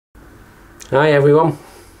Hi everyone.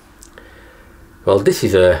 Well, this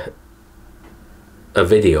is a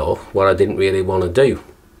video what I didn't really want to do,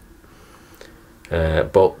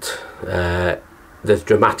 but there's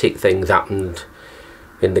dramatic things happened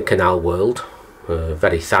in the canal world,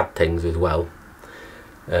 very sad things as well.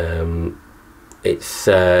 It's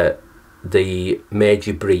the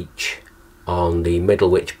major breach on the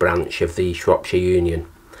Middlewich branch of the Shropshire Union.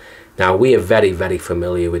 Now, we are very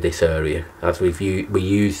familiar with this area, as we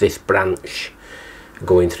use this branch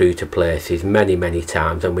going through to places many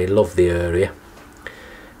times, and we love the area.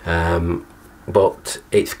 But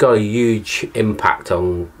it's got a huge impact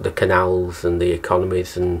on the canals and the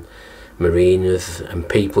economies and marinas and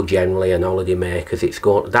people generally and holiday makers.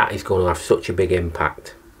 That is going to have such a big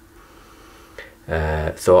impact.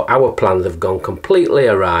 So our plans have gone completely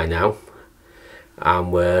awry now,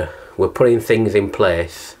 and we're putting things in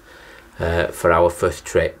place for our first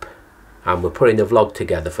trip, and we're putting a vlog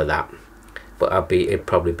together for that, but it'd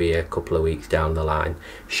probably be a couple of weeks down the line,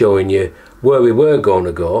 showing you where we were going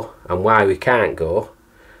to go and why we can't go,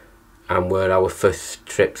 and where our first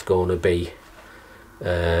trip's going to be.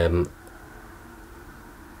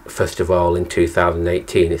 First of all, in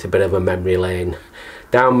 2018, it's a bit of a memory lane,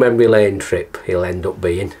 down memory lane trip he'll end up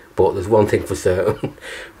being, but there's one thing for certain: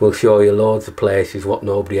 we'll show you loads of places what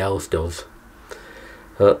nobody else does.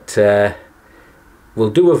 But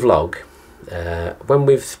we'll do a vlog when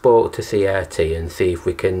we've spoke to CRT and see if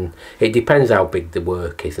we can. It depends how big the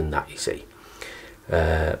work is and that, you see.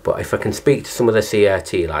 But if I can speak to some of the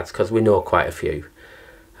CRT lads, because we know quite a few,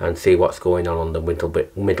 and see what's going on the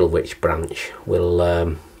Middlewich branch,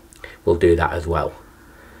 we'll do that as well.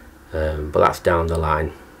 But that's down the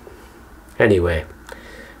line. Anyway,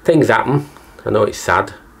 things happen. I know it's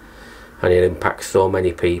sad, and it impacts so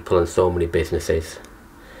many people and so many businesses.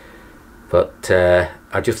 But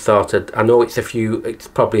I just thought I know it's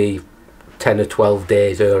probably 10 or 12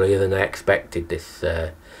 days earlier than I expected this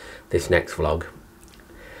next vlog.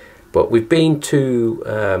 But we've been to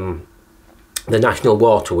the National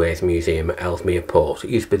Waterways Museum at Ellesmere Port.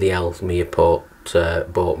 It used to be the Ellesmere Port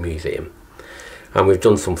Boat Museum, and we've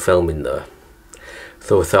done some filming there.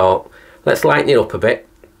 So we thought, let's lighten it up a bit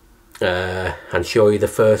and show you the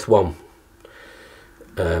first one.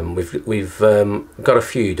 We've got a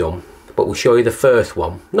few done, but we'll show you the first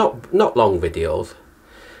one. Not long videos,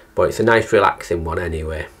 but it's a nice relaxing one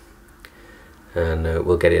anyway, and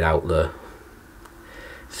we'll get it out there.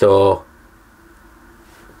 So,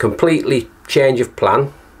 completely change of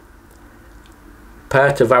plan.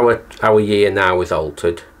 Part of our year now is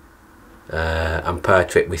altered, and per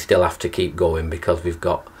trip we still have to keep going, because we've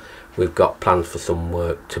got plans for some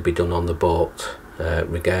work to be done on the boat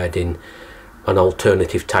regarding an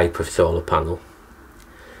alternative type of solar panel.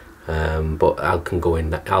 But I'll go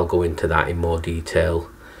into that in more detail,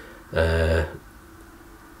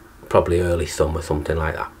 probably early summer, something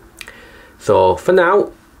like that. So for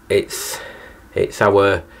now, it's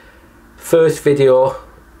our first video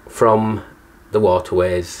from the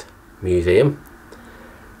Waterways Museum,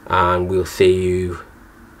 and we'll see you,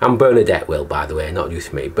 and Bernadette will, by the way, not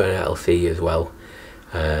just me. Bernadette will see you as well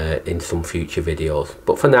in some future videos.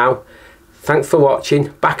 But for now, thanks for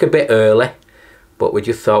watching. Back a bit early, but we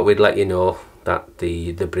just thought we'd let you know that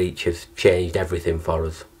the breach has changed everything for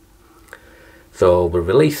us. So we'll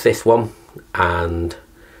release this one, and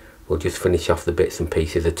we'll just finish off the bits and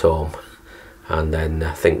pieces at home, and then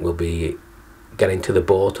I think we'll be getting to the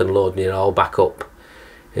boat and loading it all back up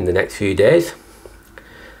in the next few days.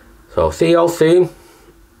 So see you all soon.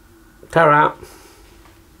 Ta-ra.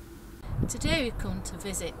 Today we've come to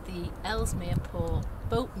visit the Ellesmere Port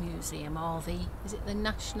Boat Museum, or is it the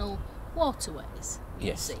National Waterways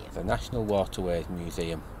Museum? Yes, the National Waterways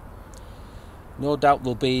Museum. No doubt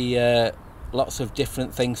there'll be lots of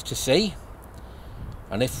different things to see,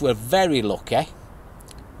 and if we're very lucky,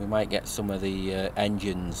 we might get some of the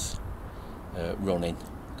engines running,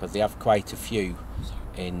 because they have quite a few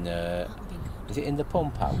in. Is it in the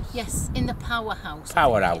pump house? Yes, in the powerhouse.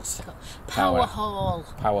 Powerhouse. Power hall.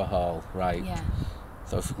 Power hall, right. Yeah.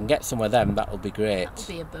 So if we can get some of them, that'll be great.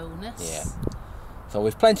 That'll be a bonus. Yeah. So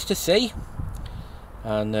we've plenty to see,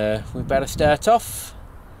 and we better start off,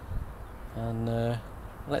 and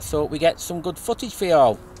let's hope we get some good footage for you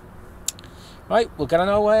all. Right, we'll get on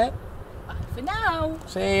our way. Bye for now.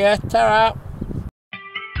 See ya. Ta-ra.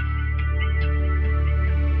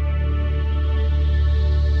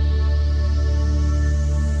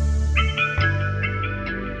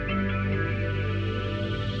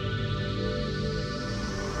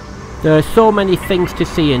 There are so many things to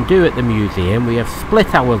see and do at the museum. We have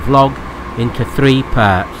split our vlog into 3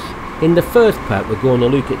 parts. In the first part, we're going to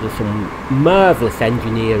look at some marvellous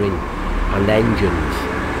engineering and engines.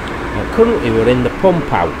 Currently we're in the pump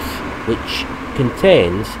house, which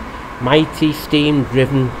contains mighty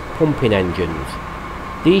steam-driven pumping engines.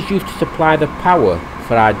 These used to supply the power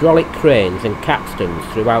for hydraulic cranes and capstans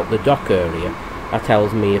throughout the dock area at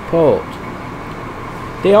Ellesmere Port.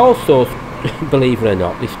 They also, believe it or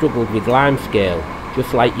not, they struggled with limescale,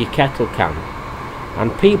 just like your kettle can,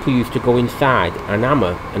 and people used to go inside and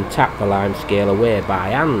hammer and tap the limescale away by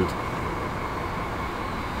hand.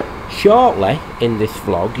 Shortly in this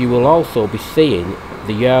vlog you will also be seeing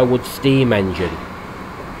the Yearwood steam engine,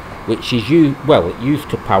 which is it used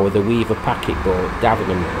to power the Weaver packet boat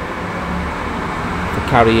Davenham for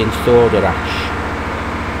carrying soda ash.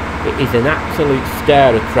 It is an absolute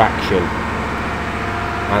star attraction,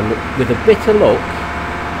 and with a bit of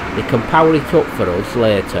luck they can power it up for us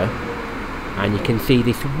later, and you can see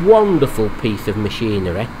this wonderful piece of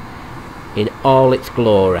machinery in all its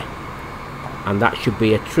glory, and that should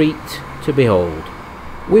be a treat to behold.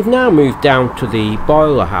 We've now moved down to the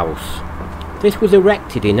boiler house. This was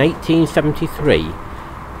erected in 1873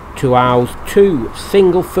 to house 2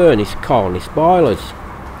 single furnace cornice boilers.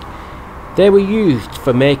 They were used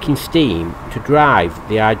for making steam to drive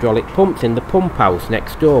the hydraulic pumps in the pump house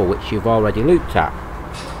next door, which you've already looked at.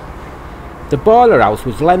 The boiler house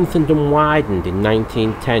was lengthened and widened in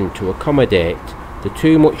 1910 to accommodate the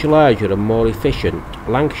 2 much larger and more efficient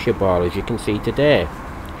Lancashire boilers you can see today.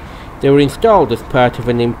 They were installed as part of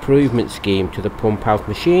an improvement scheme to the pump house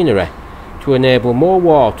machinery to enable more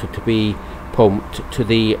water to be pumped to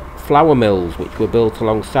the flour mills, which were built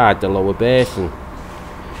alongside the lower basin.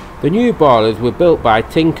 The new boilers were built by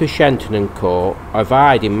Tinker, Shenton and Co. of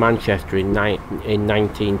Hyde in Manchester in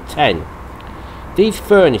 1910. These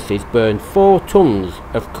furnaces burned 4 tons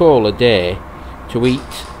of coal a day to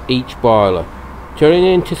each boiler, turning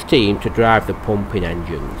into steam to drive the pumping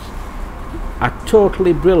engines. A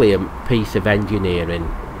totally brilliant piece of engineering,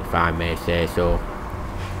 if I may say so.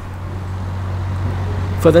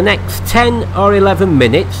 For the next 10 or 11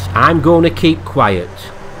 minutes I'm going to keep quiet.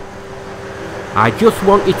 I just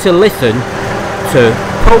want you to listen to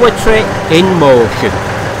poetry in motion.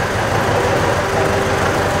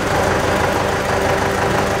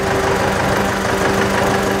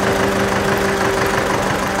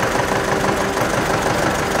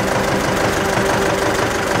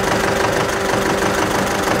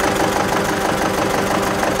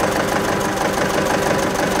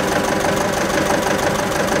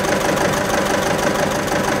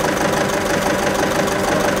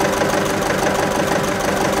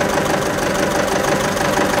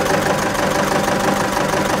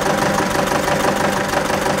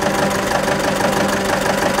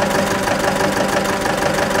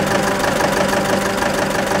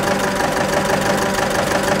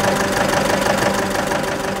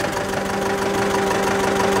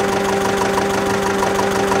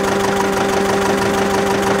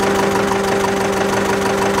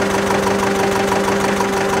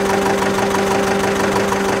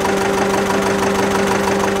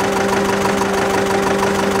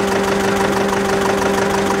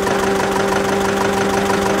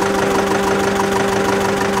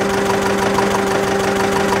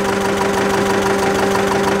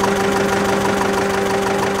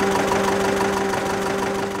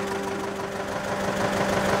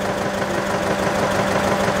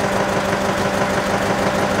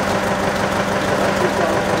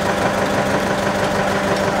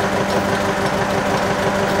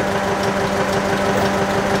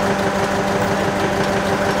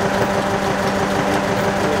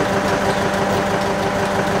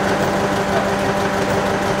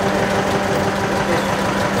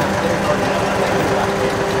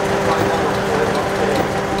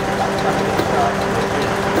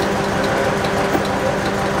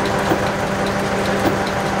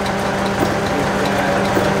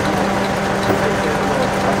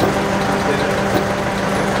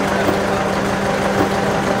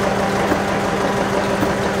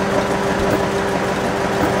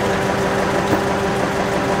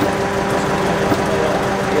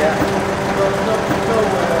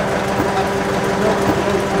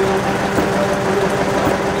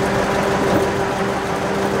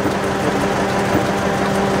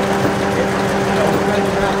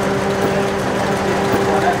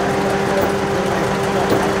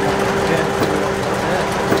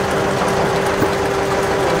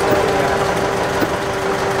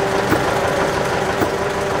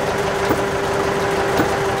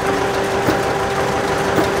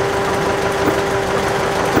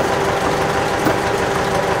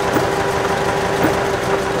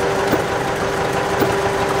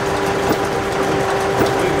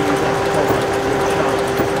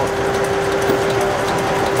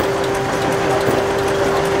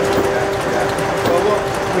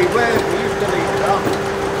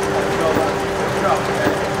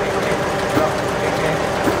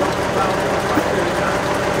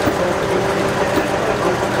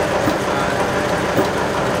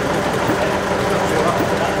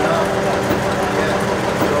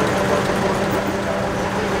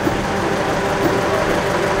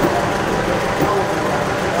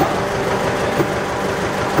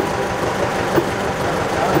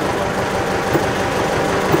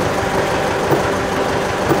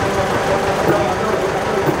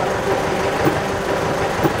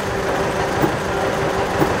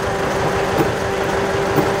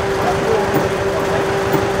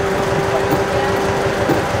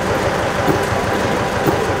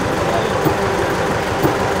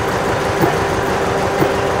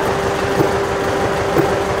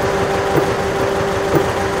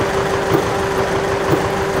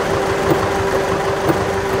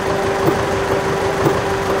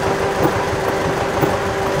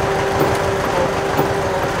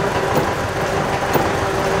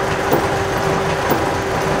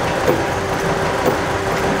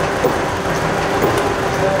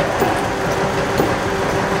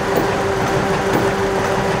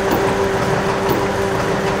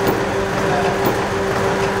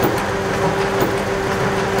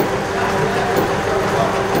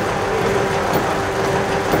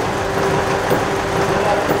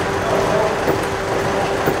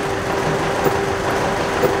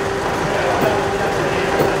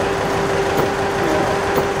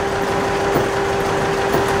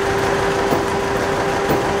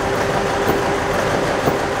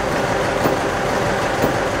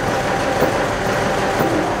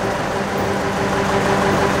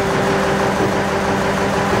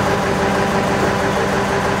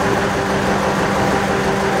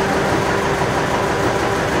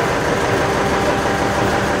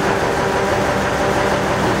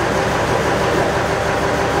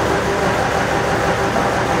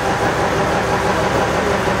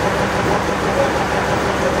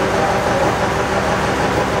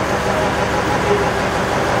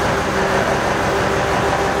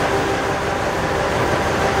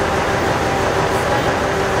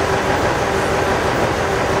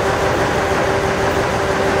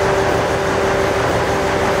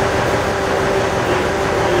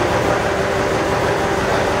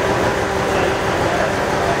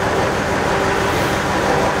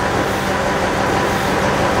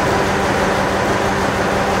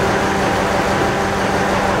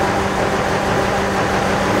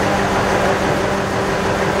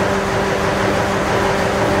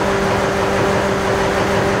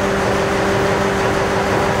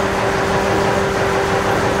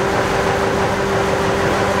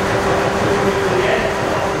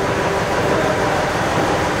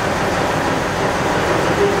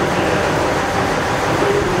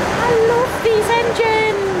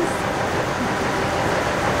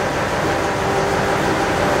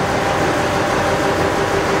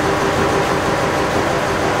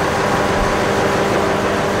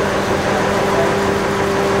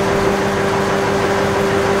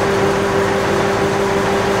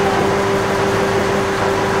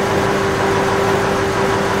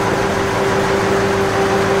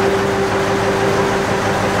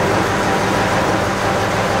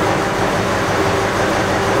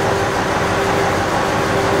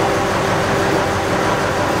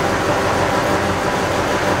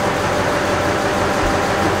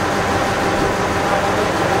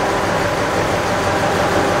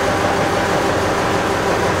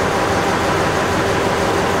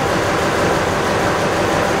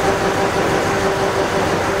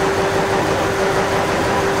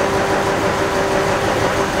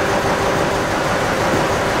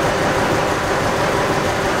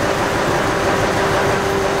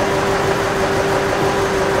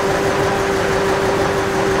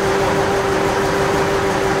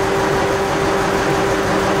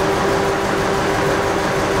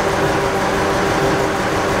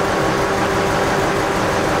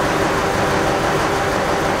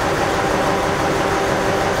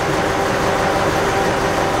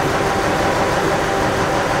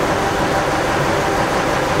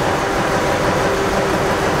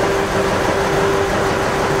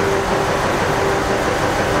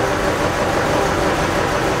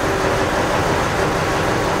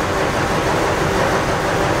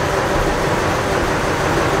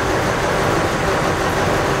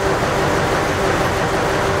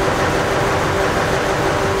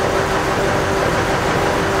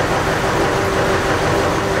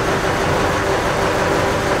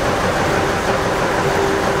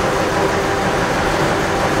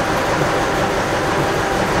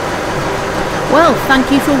 Well,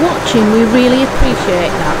 thank you for watching, we really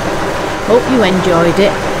appreciate that. Hope you enjoyed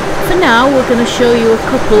it. For now, we're going to show you a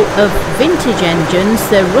couple of vintage engines.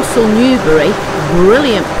 They're Russell Newbery,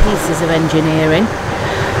 brilliant pieces of engineering.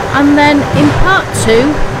 And then in part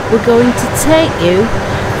 2, we're going to take you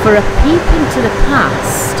for a peep into the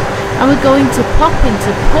past, and we're going to pop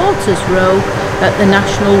into Porter's Row at the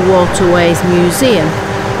National Waterways Museum,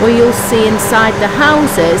 where you'll see inside the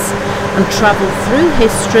houses and travel through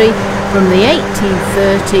history from the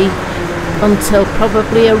 1830 until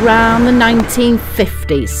probably around the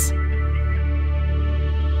 1950s.